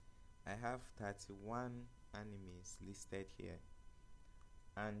I have 31 animes listed here,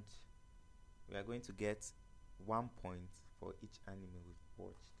 and we are going to get 1 point for each anime we've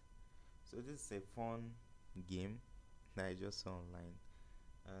watched. So this is a fun game that I just saw online,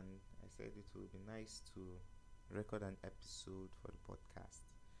 and I said it would be nice to record an episode for the podcast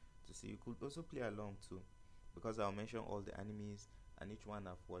to see. You could also play along too, because I'll mention all the animes, and each one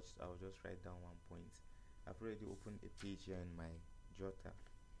I've watched I'll just write down 1 point. I've already opened a page here in my jotter,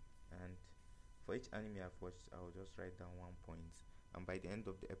 and for each anime I've watched I'll just write down 1 point, and by the end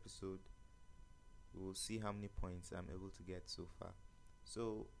of the episode we will see how many points I'm able to get so far.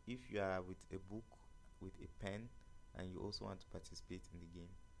 So if you are with a book, with a pen, and you also want to participate in the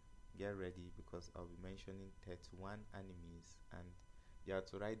game, get ready, because I'll be mentioning 31 animes, and you have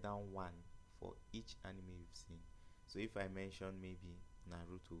to write down one for each anime you've seen. So if I mention maybe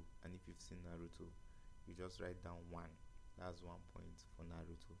Naruto, and if you've seen Naruto, you just write down one. That's 1 point for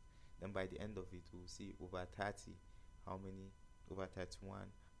Naruto. Then by the end of it, we'll see over 30, how many, over 31,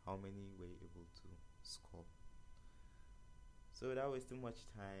 how many were you able to score. So without wasting much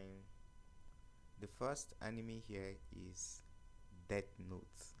time, the first anime here is Death Note.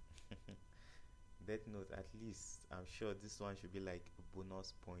 Death Note, at least I'm sure this one should be like a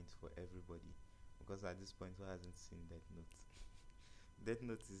bonus point for everybody, because at this point who hasn't seen Death Note? Death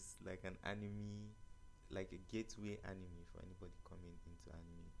Note is like an anime, like a gateway anime for anybody coming into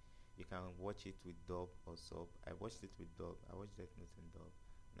anime. You can watch it with dub or sub. I watched it with dub. I watched Death Note in dub,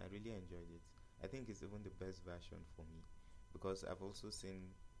 and I really enjoyed it. I think it's even the best version for me, because I've also seen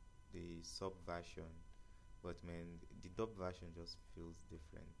the sub version, but man, the dub version just feels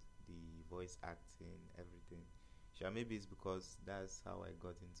different. The voice acting, everything. Sure, maybe it's because that's how I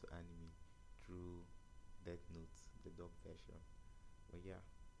got into anime, through Death Note, the dub version. But yeah,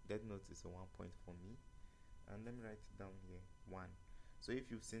 Death Note is a 1 point for me. And let me write it down here. One. So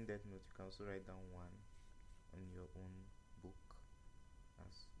if you've seen Death Note, you can also write down one on your own book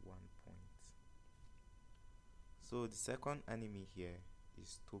as 1 point. So the second anime here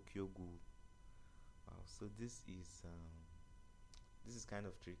is Tokyo Ghoul. Wow, so this is kind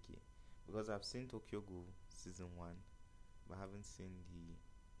of tricky, because I've seen Tokyo Ghoul season 1, but I haven't seen the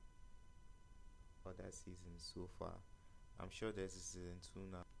other seasons so far. I'm sure there's a season 2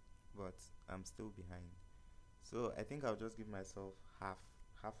 now, but I'm still behind. So I think I'll just give myself half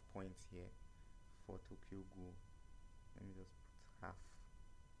points here for Tokyo Ghoul. Let me just put half.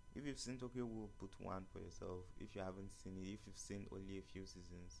 If you've seen Tokyo Ghoul, put one for yourself. If you haven't seen it, if you've seen only a few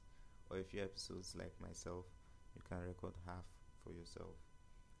seasons or a few episodes like myself, you can record half for yourself.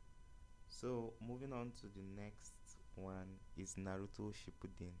 So moving on to the next one is Naruto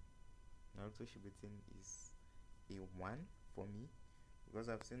Shippuden. Naruto Shippuden is a 1 for me, because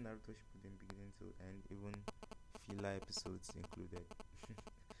I've seen Naruto Shippuden beginning to end, even filler episodes included.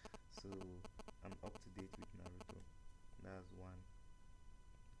 So I'm up to date with Naruto. That's 1.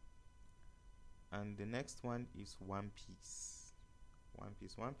 And the next one is One Piece. One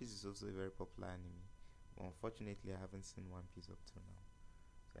Piece is also a very popular anime, but unfortunately I haven't seen One Piece up till now.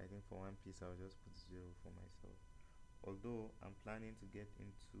 So I think for One Piece I'll just put 0 for myself. Although I'm planning to get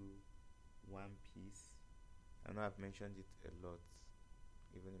into One Piece. I know I've mentioned it a lot,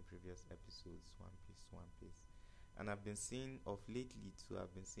 even in previous episodes. One Piece. And I've been seeing, of lately too,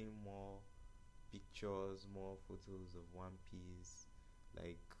 I've been seeing more pictures, more photos of One Piece,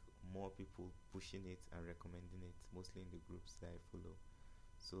 like more people pushing it and recommending it, mostly in the groups that I follow.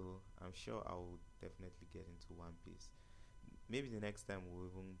 So I'm sure I will definitely get into One Piece. Maybe the next time we'll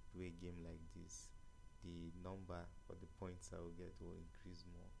even do a game like this, the number or the points I will get will increase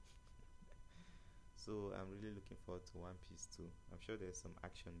more. So I'm really looking forward to One Piece too. I'm sure there's some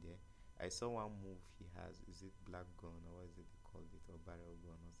action there. I saw one move he has. Is it Black Gun, or what is it they called it, or Barrel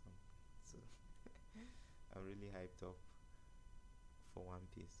Gun or something? So I'm really hyped up for One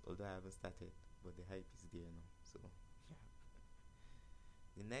Piece. Although I haven't started, but the hype is there now. So yeah.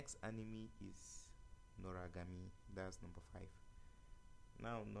 The next anime is Noragami. That's number 5.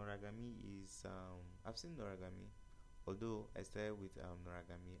 Now Noragami is I've seen Noragami, although I started with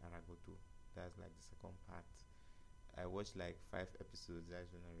Noragami Aragoto. That's like the second part. I watched like 5 episodes. That's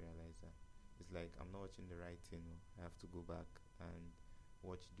when I realized that it's like I'm not watching the right thing. I have to go back and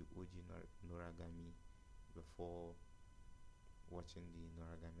watch the OG Noragami before watching the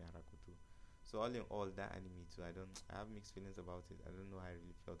Noragami Arakoto. So all in all, that anime too, I have mixed feelings about it. I don't know how I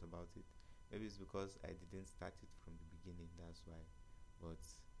really felt about it. Maybe it's because I didn't start it from the beginning. That's why. But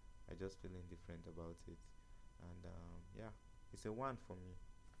I just feel indifferent about it. And yeah, it's a 1 for me,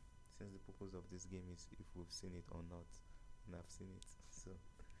 since the purpose of this game is if we've seen it or not, and I've seen it. So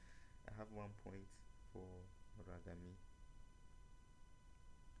I have 1 point for Noragami.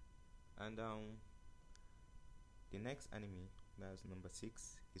 And the next anime, that's number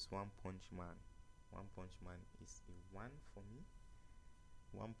 6, is One Punch Man. One Punch Man is a 1 for me.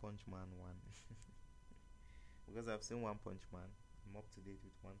 One Punch Man 1. Because I've seen One Punch Man, I'm up to date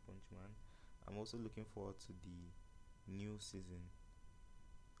with One Punch Man. I'm also looking forward to the new season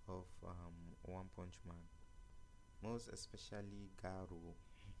of One Punch Man. Most especially Garo,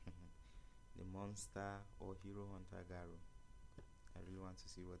 the monster or hero hunter Garo. I really want to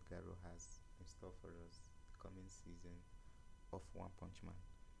see what Garo has in store for us coming season of One Punch Man.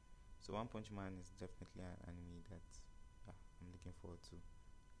 So One Punch Man is definitely an anime that I'm looking forward to,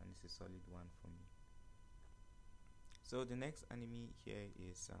 and it's a solid one for me. So the next anime here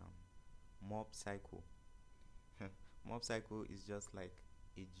is Mob Psycho. Mob Psycho is just like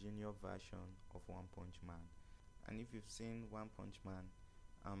a junior version of One Punch Man. And if you've seen One Punch Man,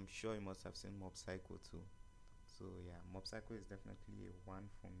 I'm sure you must have seen Mob Psycho too. So yeah, Mob Psycho is definitely a 1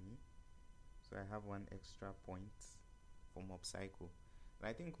 for me. So I have 1 extra point for Mob Psycho. And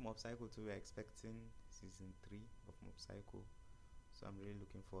I think Mob Psycho 2, we're expecting season 3 of Mob Psycho. So I'm really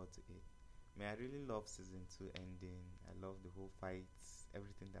looking forward to it. I really love season 2 ending. I love the whole fights,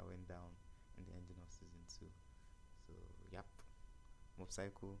 everything that went down in the ending of season 2. So yep, Mob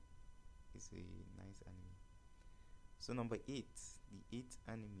Psycho is a nice anime. So number 8, the 8th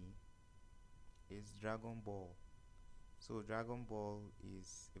anime is Dragon Ball. So Dragon Ball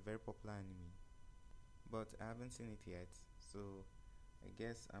is a very popular anime, but I haven't seen it yet. So I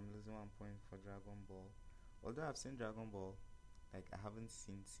guess I'm losing 1 point for Dragon Ball. Although I've seen Dragon Ball, like I haven't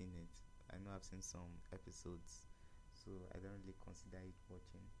seen it. I know I've seen some episodes, so I don't really consider it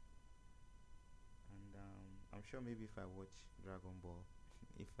watching. And I'm sure maybe if I watch Dragon Ball,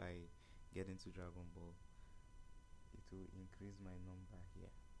 if I get into Dragon Ball, it will increase my number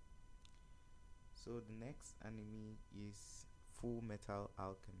here. So the next anime is Full Metal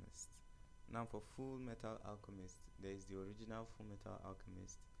Alchemist. Now for Full Metal Alchemist, there is the original Full Metal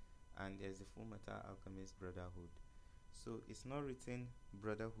Alchemist and there's the Full Metal Alchemist Brotherhood. So it's not written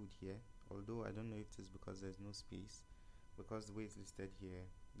Brotherhood here, although I don't know if it's because there's no space, because the way it's listed here,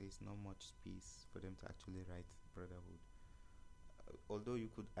 there's not much space for them to actually write Brotherhood. Although you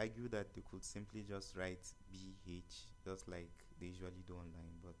could argue that they could simply just write BH, just like they usually do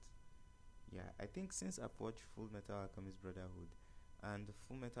online, but yeah, I think since I've watched Full Metal Alchemist Brotherhood, and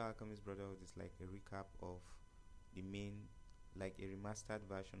Full Metal Alchemist Brotherhood is like a recap of the main, like a remastered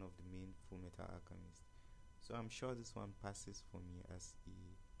version of the main Full Metal Alchemist. So I'm sure this one passes for me as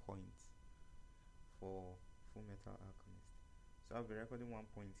a point for Full Metal Alchemist. So I'll be recording 1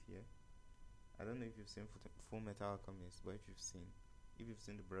 point here. I don't know if you've seen Full Metal Alchemist, but if you've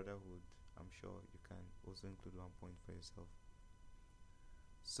seen the Brotherhood, I'm sure you can also include 1 point for yourself.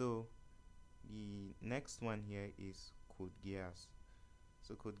 So the next one here is Code Geass.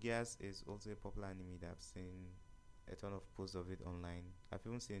 So Code Geass is also a popular anime that I've seen a ton of posts of it online. I've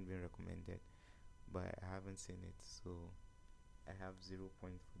even seen it being recommended, but I haven't seen it, so I have 0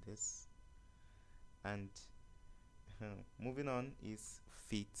 points for this. And moving on is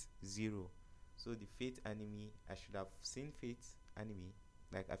Fate Zero. So the Fate anime, I should have seen Fate anime,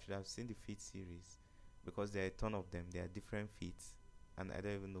 like I should have seen the Fate series, because there are a ton of them. There are different Fates, and I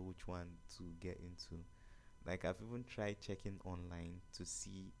don't even know which one to get into. Like I've even tried checking online to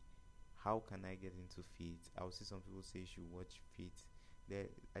see how can I get into Fate. I'll see some people say you should watch Fate.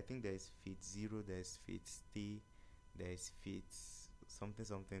 I think there is Fate Zero, there is Fate Stay, there is Fate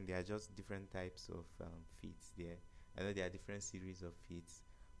something. There are just different types of Fates there. I know there are different series of Fates,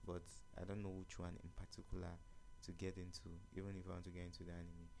 but I don't know which one in particular to get into, even if I want to get into the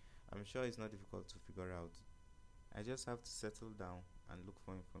anime. I'm sure it's not difficult to figure out. I just have to settle down and look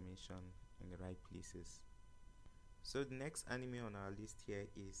for information in the right places. So the next anime on our list here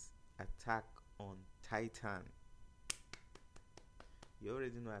is Attack on Titan. You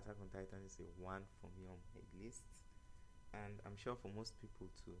already know Attack on Titan is a 1 for me on my list, and I'm sure for most people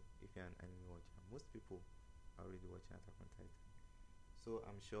too. If you're an anime watcher, most people are already watching Attack on Titan, so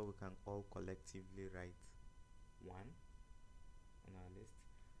I'm sure we can all collectively write 1 on our list.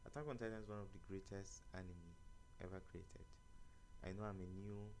 Attack on Titan is one of the greatest anime ever created. I know I'm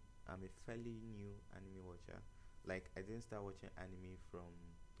a fairly new anime watcher. Like I didn't start watching anime from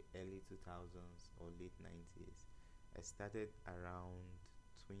the early 2000s or late 90s. I started around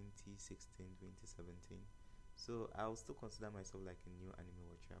 2016, 2017. So I'll still consider myself like a new anime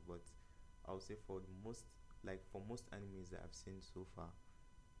watcher, but I'll say for most animes that I've seen so far,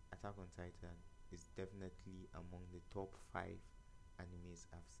 Attack on Titan is definitely among the top 5 animes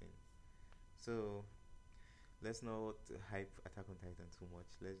I've seen. So let's not hype Attack on Titan too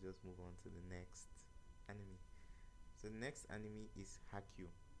much. Let's just move on to the next anime. So the next anime is Haikyuu.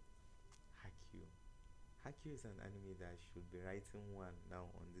 Haikyuu is an anime that I should be writing one now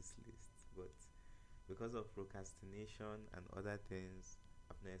on this list, but because of procrastination and other things,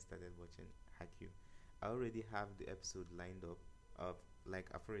 I've not started watching Haikyuu. I already have the episode lined up. Of like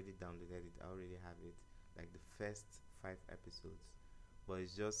I've already downloaded it. I already have it, like the first 5 episodes, but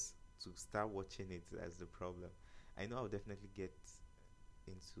it's just to start watching it that's the problem. I know I'll definitely get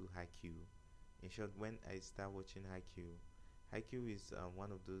into Haikyuu. In short, when I start watching Haikyuu is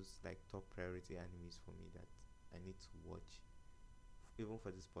one of those like top priority animes for me that I need to watch, even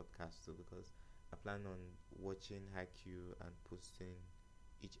for this podcast too, because I plan on watching Haikyuu and posting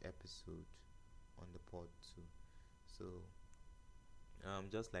each episode on the pod too. So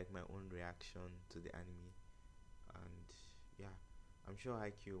just like my own reaction to the anime, and yeah, I'm sure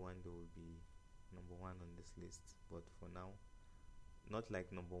Haikyuu one day will be number one on this list. But for now, not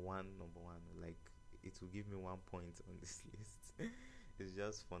like number one. Like it will give me 1 point on this list. It's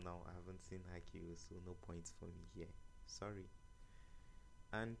just for now. I haven't seen Haikyuu, so no points for me here. Sorry.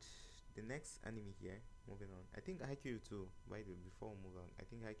 And the next anime here, moving on. I think Haikyuu too. By the way, before we move on, I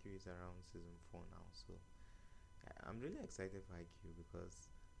think Haikyuu is around season 4 now. So I'm really excited for Haikyuu because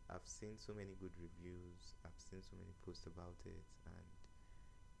I've seen so many good reviews. I've seen so many posts about it, and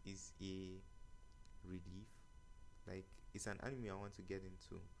it's a relief. Like it's an anime I want to get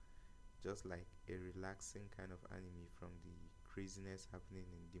into, just like a relaxing kind of anime from the craziness happening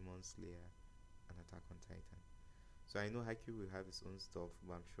in Demon Slayer and Attack on Titan. So I know Haikyuu will have its own stuff,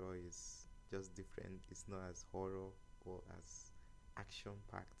 but I'm sure it's just different. It's not as horror or as action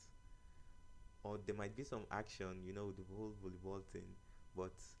packed. Or there might be some action, the whole volleyball thing,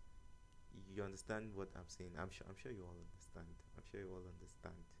 but you understand what I'm saying. I'm sure you all understand. I'm sure you all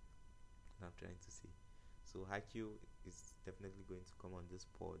understand what I'm trying to say. So Haikyuu is definitely going to come on this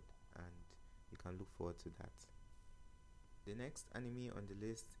pod, and you can look forward to that. The next anime on the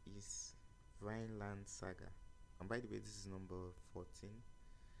list is Vineland Saga. And by the way, this is number 14.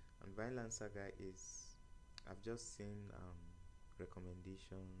 And Vineland Saga is, I've just seen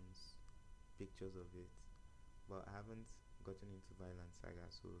recommendations, pictures of it, but I haven't gotten into Vineland Saga,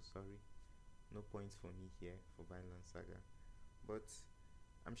 so sorry, no points for me here for Vineland Saga. But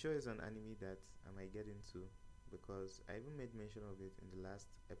I'm sure it's an anime that I might get into because I even made mention of it in the last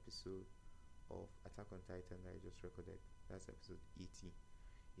episode of Attack on Titan that I just recorded. That's episode 80.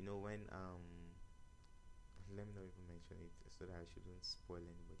 When let me not even mention it so that I shouldn't spoil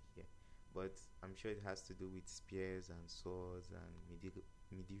anybody here. But I'm sure it has to do with spears and swords and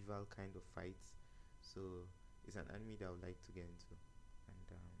medieval kind of fights. So it's an anime that I would like to get into.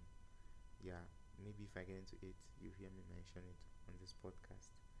 And yeah, maybe if I get into it, you hear me mention it on this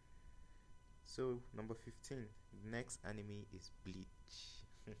podcast. So number 15, the next anime is Bleach.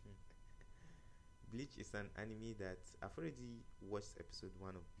 Bleach is an anime that I've already watched episode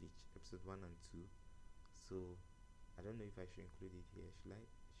 1 of Bleach, episode 1 and 2. So I don't know if I should include it here. Should I?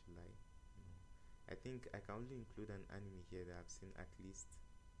 No. I think I can only include an anime here that I've seen at least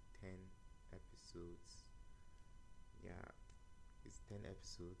 10 episodes. Yeah, it's 10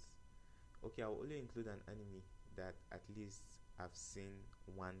 episodes. Okay, I'll only include an anime that at least I've seen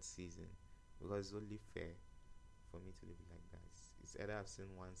one season, because it's only fair for me to leave it like that. It's either I've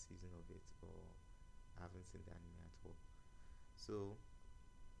seen one season of it or I haven't seen the anime at all. So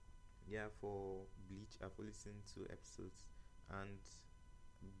yeah, for Bleach I've only seen 2 episodes, and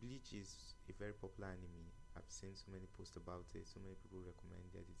Bleach is a very popular anime. I've seen so many posts about it, so many people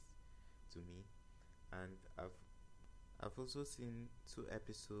recommended it to me, and I've also seen 2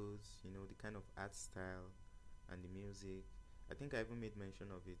 episodes. The kind of art style and the music. I think I even made mention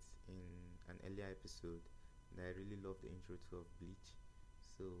of it in an earlier episode that I really love the intro to of Bleach.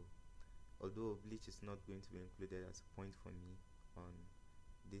 So although Bleach is not going to be included as a point for me on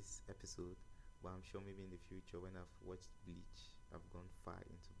this episode, but I'm sure maybe in the future when I've watched Bleach, I've gone far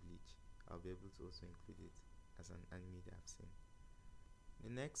into Bleach, I'll be able to also include it as an anime that I've seen. The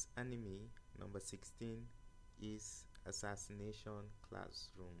next anime, number 16, is Assassination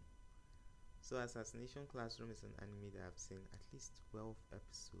Classroom. So Assassination Classroom is an anime that I've seen at least 12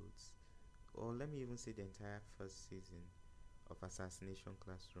 episodes, or let me even say the entire first season of Assassination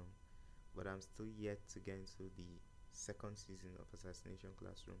Classroom, but I'm still yet to get into the second season of Assassination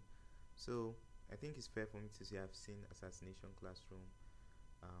Classroom. So I think it's fair for me to say I've seen Assassination Classroom.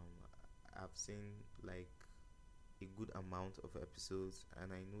 I've seen like a good amount of episodes,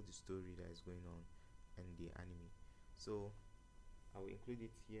 and I know the story that is going on in the anime. So I will include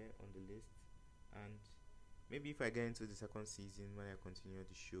it here on the list, and maybe if I get into the second season when I continue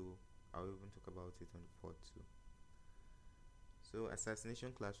the show, I'll even talk about it on the pod too. So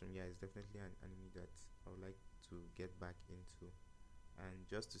Assassination Classroom, yeah, is definitely an anime that I would like to get back into, and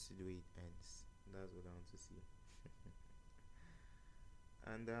just to see the way it ends. That's what I want to see.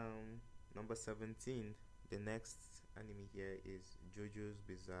 And number 17, the next anime here is JoJo's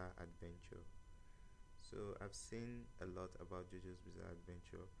Bizarre Adventure. So I've seen a lot about JoJo's Bizarre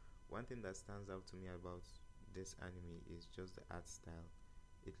Adventure. One thing that stands out to me about this anime is just the art style.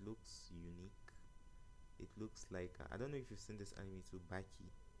 It looks unique. It looks like I don't know if you've seen this anime too, Baki.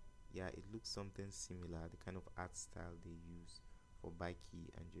 Yeah, it looks something similar. The kind of art style they use for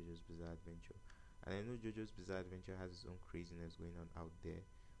Baki and JoJo's Bizarre Adventure. And I know JoJo's Bizarre Adventure has its own craziness going on out there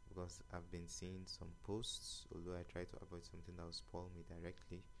because I've been seeing some posts, although I try to avoid something that will spoil me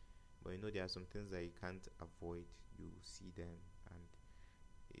directly. But you know, there are some things that you can't avoid. You see them, and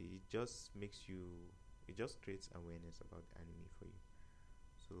it just makes you. It just creates awareness about the anime for you.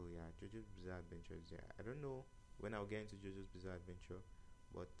 So yeah, JoJo's Bizarre Adventure is there. I don't know when I'll get into JoJo's Bizarre Adventure,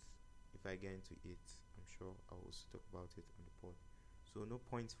 but if I get into it, I'm sure I'll also talk about it on the pod. So no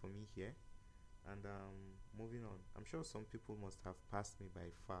points for me here. And moving on, I'm sure some people must have passed me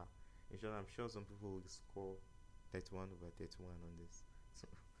by far. In short, I'm sure some people will score 31 over 31 on this. So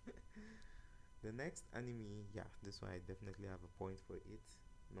the next anime, yeah, this one I definitely have a point for it.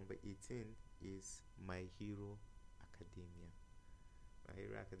 Number 18 is My Hero Academia. My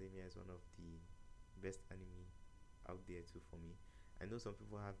Hero Academia is one of the best anime out there too for me. I know some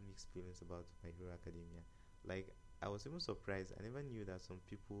people have mixed feelings about My Hero Academia. Like, I was even surprised. I never knew that some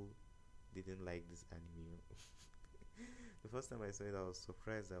people didn't like this anime. The first time I saw it, I was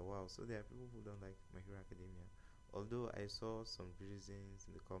surprised that wow, so there are people who don't like My Hero Academia. Although I saw some reasons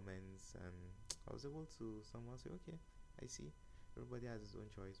in the comments, and I was able to somehow say, okay, I see. Everybody has his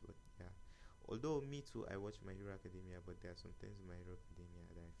own choice, but yeah. Although me too, I watch My Hero Academia, but there are some things in My Hero Academia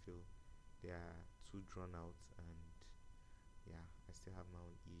that I feel they are too drawn out, and yeah, I still have my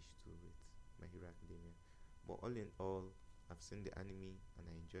own issue with My Hero Academia. But all in all, I've seen the anime and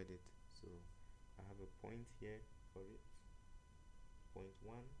I enjoyed it, so I have a point here for it. Point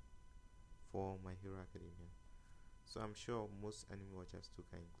one for My Hero Academia. So I'm sure most anime watchers too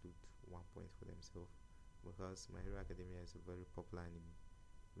can include 1 point for themselves because My Hero Academia is a very popular anime.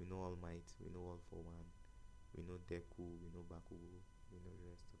 We know All Might, we know All for One, we know Deku, we know Bakugo, we know the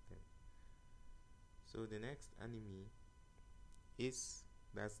rest of them. So the next anime is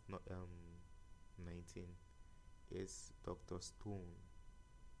that's not 19 is Doctor Stone.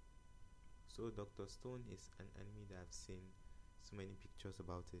 So Doctor Stone is an anime that I've seen so many pictures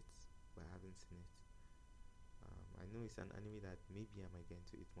about it, but I haven't seen it. I know it's an anime that maybe I might get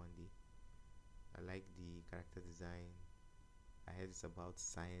into it one day. I like the character design. I heard it's about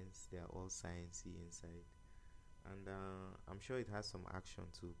science. They are all sciencey inside, and I'm sure it has some action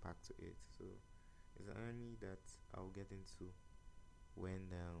to pack to it. So it's an anime that I'll get into when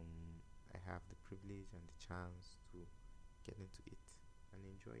I have the privilege and the chance to get into it and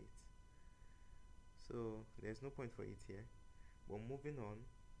enjoy it. So there's no point for it here. But moving on,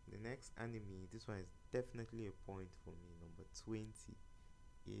 the next anime, this one is definitely a point for me. Number 20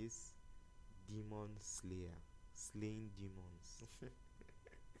 is Demon Slayer, Slaying Demons.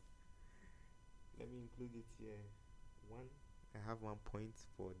 Let me include it here. One, I have 1 point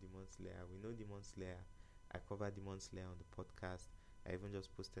for Demon Slayer. We know Demon Slayer. I covered Demon Slayer on the podcast. I even just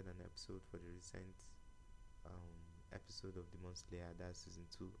posted an episode for the recent episode of Demon Slayer. That's season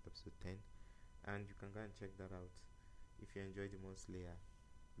 2, episode 10, and you can go and check that out. If you enjoy Demon Slayer,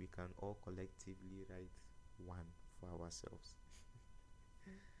 we can all collectively write one for ourselves.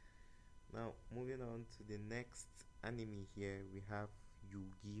 Now, moving on to the next anime here, we have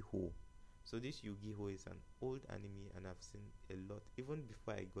Yu-Gi-Oh! So this Yu-Gi-Oh! Is an old anime and I've seen a lot. Even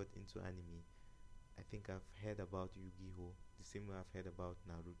before I got into anime, I think I've heard about Yu-Gi-Oh! The same way I've heard about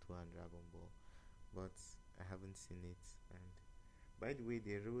Naruto and Dragon Ball, but I haven't seen it. And by the way,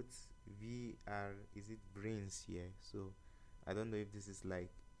 they wrote VR, is it brains here? So I don't know if this is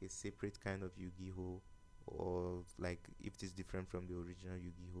like a separate kind of Yu-Gi-Oh! Or like if it's different from the original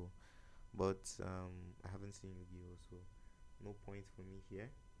Yu-Gi-Oh! But I haven't seen Yu-Gi-Oh! So no point for me here.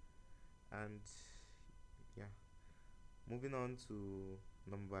 And yeah, moving on to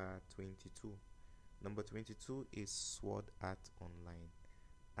number 22. Number 22 is Sword Art Online.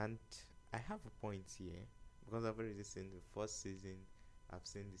 And I have a point here because I've already seen the first season, I've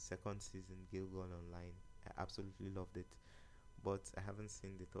seen the second season, Gilgal Online. I absolutely loved it, but I haven't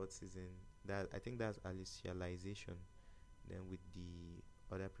seen the third season. That I think that's Alicialization. Then with the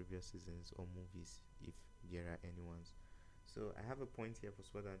other previous seasons or movies, if there are any ones. So I have a point here for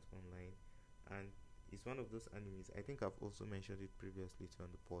Sword Art Online, and it's one of those animes. I think I've also mentioned it previously on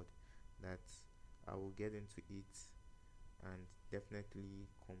the pod that I will get into it and definitely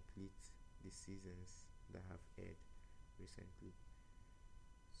complete the seasons that have aired recently.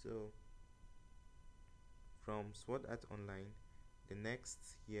 So From Sword Art Online, the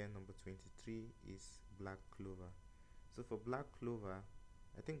next here, number 23, is Black Clover. So for Black Clover,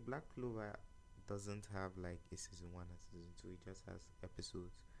 I think Black Clover doesn't have like a season 1 and season 2, it just has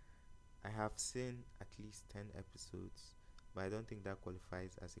episodes. I have seen at least 10 episodes, but I don't think that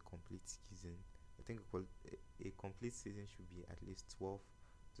qualifies as a complete season. I think a complete season should be at least 12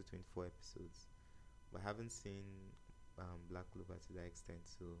 to 24 episodes. But I haven't seen Black Clover to that extent,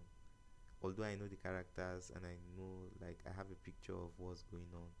 so although I know the characters and I know, like, I have a picture of what's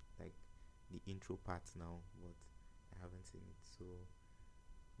going on, like the intro part now, but I haven't seen it, so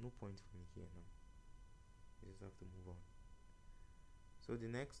no point for me here now. I just have to move on. So the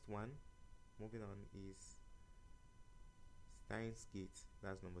next one, moving on, is Steins Gate.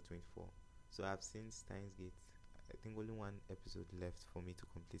 That's number 24. So I've seen Steins Gate. I think only one episode left for me to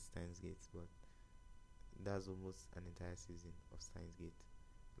complete Steins Gate, but that's almost an entire season of Steins Gate.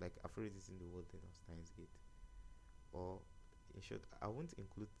 Like, I've already seen the whole thing of Steins Gate. Or in short, I won't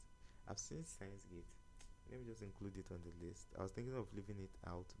include. I've seen Steins Gate. Let me just include it on the list. I was thinking of leaving it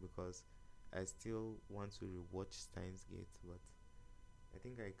out because I still want to rewatch Steins Gate, but I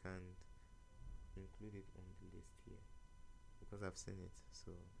think I can include it on the list here because I've seen it,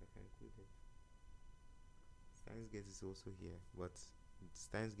 so I can include it. Steins Gate is also here, but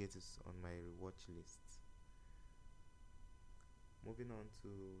Steins Gate is on my rewatch list. Moving on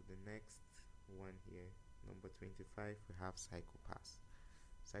to the next one here, number 25, we have Psycho-Pass.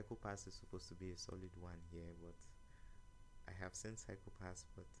 Psycho-Pass is supposed to be a solid one here, but I have seen Psycho-Pass,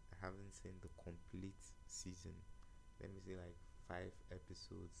 but I haven't seen the complete season. Let me say like 5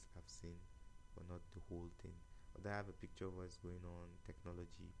 episodes I've seen, but not the whole thing. Although I have a picture of what's going on,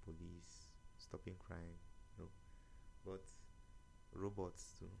 technology, police, stopping crime, but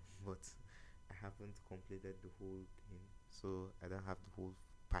robots too. But I haven't completed the whole thing, so I don't have the whole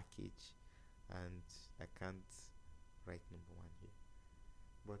package, and I can't write number 1 here.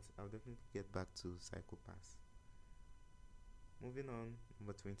 But I'll definitely get back to Psycho-Pass. Moving on,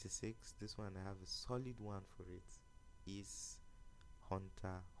 number 26. This one I have a solid one for it. Is Hunter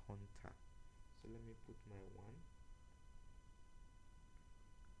x Hunter. So let me put my one.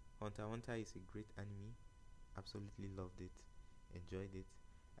 Hunter x Hunter is a great anime. Absolutely loved it. Enjoyed it.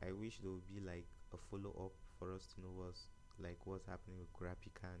 I wish there would be like a follow-up for us to know what's happening with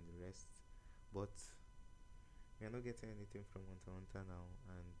Kurapika and the rest. But we are not getting anything from Hunter x Hunter now,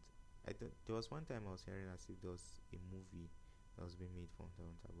 and there was one time I was hearing as if there was a movie that was being made for Hunter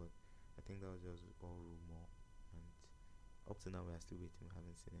x Hunter, but I think that was just all rumor, and up to now we are still waiting. We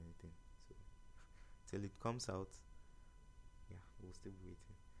haven't seen anything, so till it comes out, yeah, we'll still be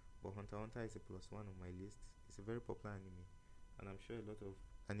waiting. But Hunter x Hunter is a +1 on my list. It's a very popular anime, and I'm sure a lot of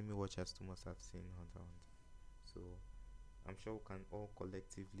anime watchers too must have seen Hunter x Hunter, so I'm sure we can all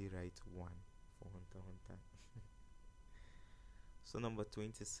collectively write 1 for Hunter x Hunter. So number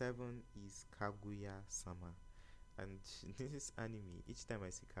 27 is Kaguya-sama, and this anime, each time I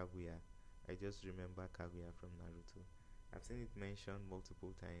see Kaguya, I just remember Kaguya from Naruto. I've seen it mentioned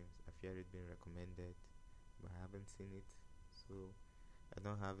multiple times. I've heard it being recommended, but I haven't seen it, so I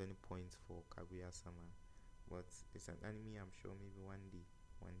don't have any points for Kaguya-sama. But it's an anime. I'm sure maybe one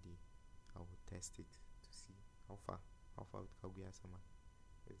day I will test it to see how far with Kaguya-sama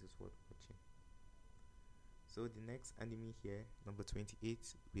is this worth watching. So the next anime here, number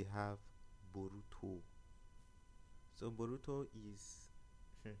 28, we have Boruto. So Boruto is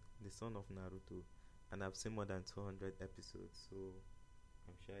the son of Naruto, and I've seen more than 200 episodes, so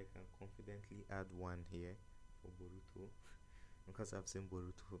I'm sure I can confidently add 1 here for Boruto because I've seen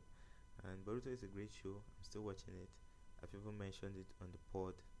Boruto, and Boruto is a great show. I'm still watching it. I've even mentioned it on the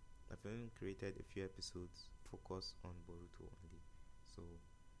pod. I've even created a few episodes focused on Boruto only. So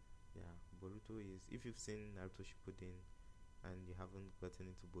yeah, Boruto is, if you've seen Naruto Shippuden and you haven't gotten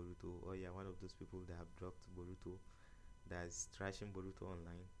into Boruto, or you're one of those people that have dropped Boruto, that's trashing Boruto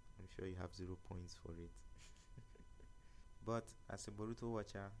online, I'm sure you have 0 points for it. But as a Boruto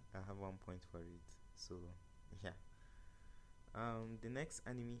watcher, I have 1 point for it. So yeah. The next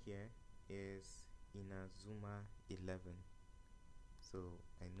anime here is Inazuma 11. So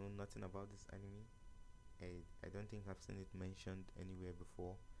I know nothing about this anime. I don't think I've seen it mentioned anywhere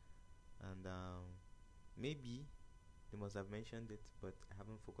before, and maybe they must have mentioned it, but I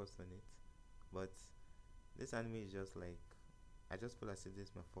haven't focused on it. But this anime is just like, I just feel as if this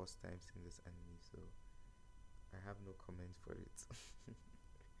is my first time seeing this anime, so I have no comment for it.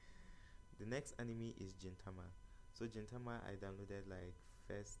 The next anime is Gintama. So Gintama, I downloaded like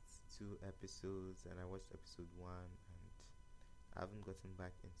first 2 episodes, and I watched episode 1, and I haven't gotten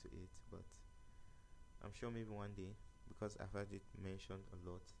back into it, but I'm sure maybe one day, because I've heard it mentioned a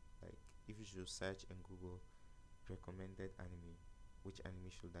lot. Like if you should search in Google recommended anime, which anime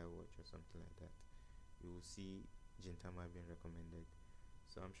should I watch or something like that, you will see Gintama being recommended.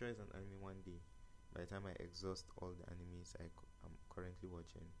 So I'm sure it's an anime one day. By the time I exhaust all the animes I'm currently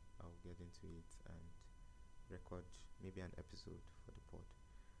watching, I'll get into it and record maybe an episode for the pod.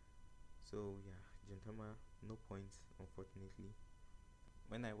 So yeah, Gintama, no points unfortunately.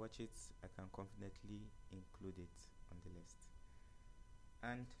 When I watch it, I can confidently include it on the list.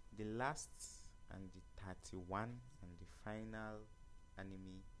 And the last and the 31 and the final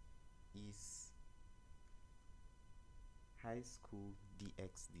anime is High School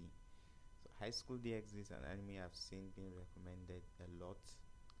DxD. So High School DxD is an anime I've seen being recommended a lot.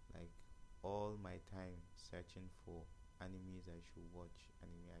 Like all my time searching for animes I should watch,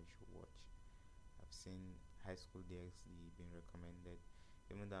 I've seen High School DxD being recommended.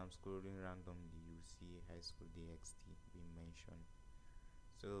 Even though I'm scrolling randomly, you see High School DxD being mentioned.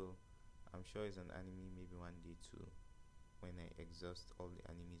 So I'm sure it's an anime maybe one day too. When I exhaust all the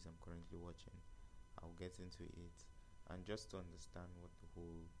animes I'm currently watching, I'll get into it and just to understand what the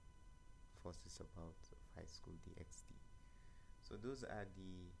whole fuss is about of High School DxD. So those are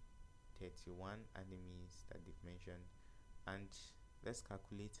the 31 animes that they've mentioned, and let's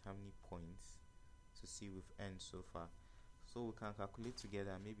calculate how many points to see we've earned so far. So we can calculate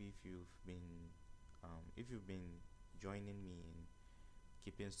together. Maybe if you've been joining me in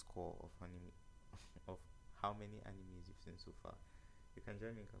keeping score of anime of how many animes you've seen so far, you can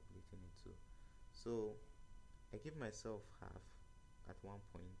join me in calculating it too. So I give myself half at 1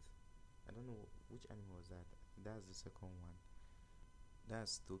 point. I don't know which anime was that. That's the second one.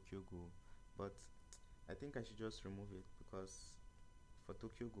 That's Tokyo Ghoul. But I think I should just remove it because for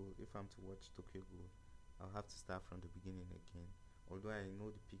Tokyo Ghoul, if I'm to watch Tokyo Ghoul, I'll have to start from the beginning again. Although I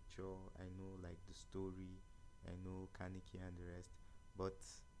know the picture, I know like the story, I know Kaneki and the rest, but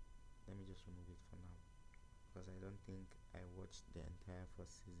let me just remove it for now because I don't think I watched the entire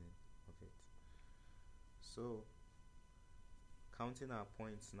first season of it. So counting our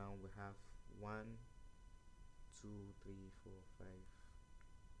points now, we have 1, 2, 3, 4, 5,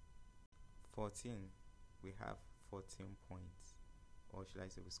 14. We have 14 points, or should I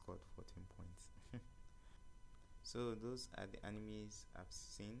say we scored 14 points. So those are the animes I've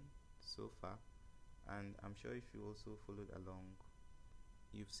seen so far, and I'm sure if you also followed along,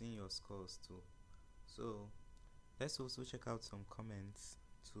 you've seen your scores too. So let's also check out some comments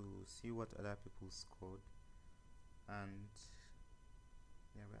to see what other people scored. And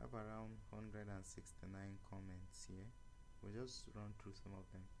yeah, we have around 169 comments here. We'll just run through some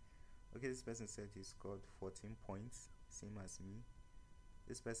of them. Okay, this person said he scored 14 points, same as me.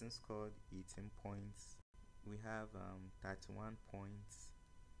 This person scored 18 points. We have 31 points.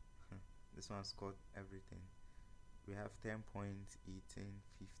 This one scored everything. We have 10 points, 18,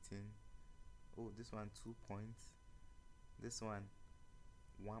 15. Oh, this one 2 points. This one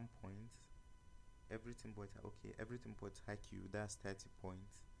 1 point. Everything but Haikyuu, that's 30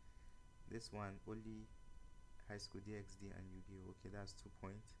 points. This one only High School DxD and Yu-Gi-Oh! Okay, that's 2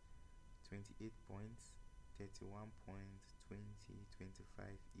 points. 28 points, 31 points, 20, 25,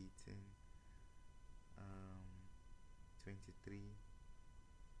 18, 23,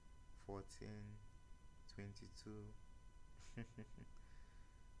 14, 22,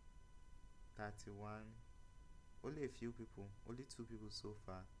 31. Only a few people, only 2 people so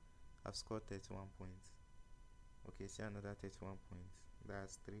far have scored 31 points. Okay, see another 31 points.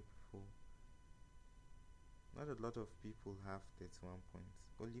 That's 3 people. Not a lot of people have 31 points.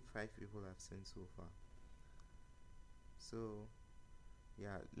 Only 5 people have seen so far. So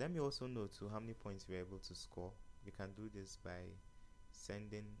yeah, let me also know too how many points you were able to score. You can do this by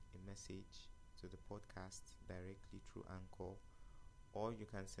sending a message to the podcast directly through Anchor, or you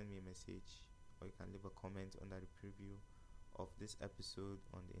can send me a message, or you can leave a comment under the preview of this episode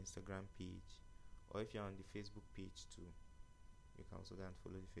on the Instagram page, or if you're on the Facebook page too, you can also go and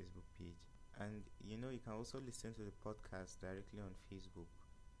follow the Facebook page. And you can also listen to the podcast directly on Facebook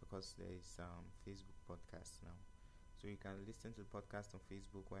because there is Facebook podcast now. So you can listen to the podcast on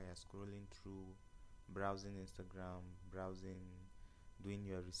Facebook while you're scrolling through, browsing Instagram, doing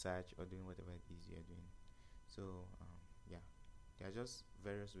your research, or doing whatever it is you're doing. So yeah, there are just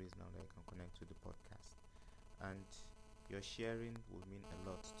various ways now that you can connect to the podcast, and your sharing will mean a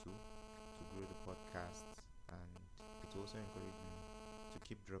lot too to grow the podcast, and it will also encourage me to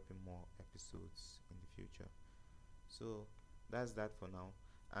keep dropping more episodes in the future. So that's that for now.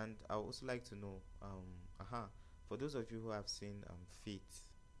 And I would also like to know, for those of you who have seen Fate,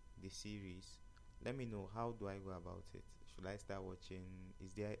 the series, let me know, how do I go about it? Should I start watching?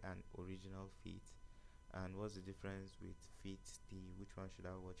 Is there an original Fate? and what's the difference with Fit D, which one should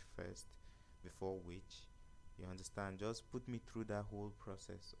I watch first before which. You understand? Just put me through that whole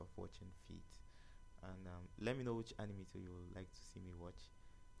process of watching Fit, and let me know which anime you would like to see me watch.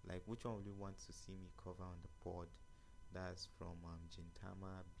 Like, which one would you want to see me cover on the pod? That's from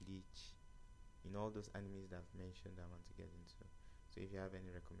Gintama, Bleach, all those animes that I've mentioned I want to get into. So if you have any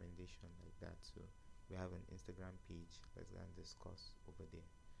recommendation like that, so we have an Instagram page. Let's go and discuss over there.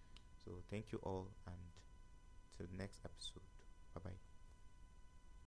 So thank you all, and till the next episode. Bye bye.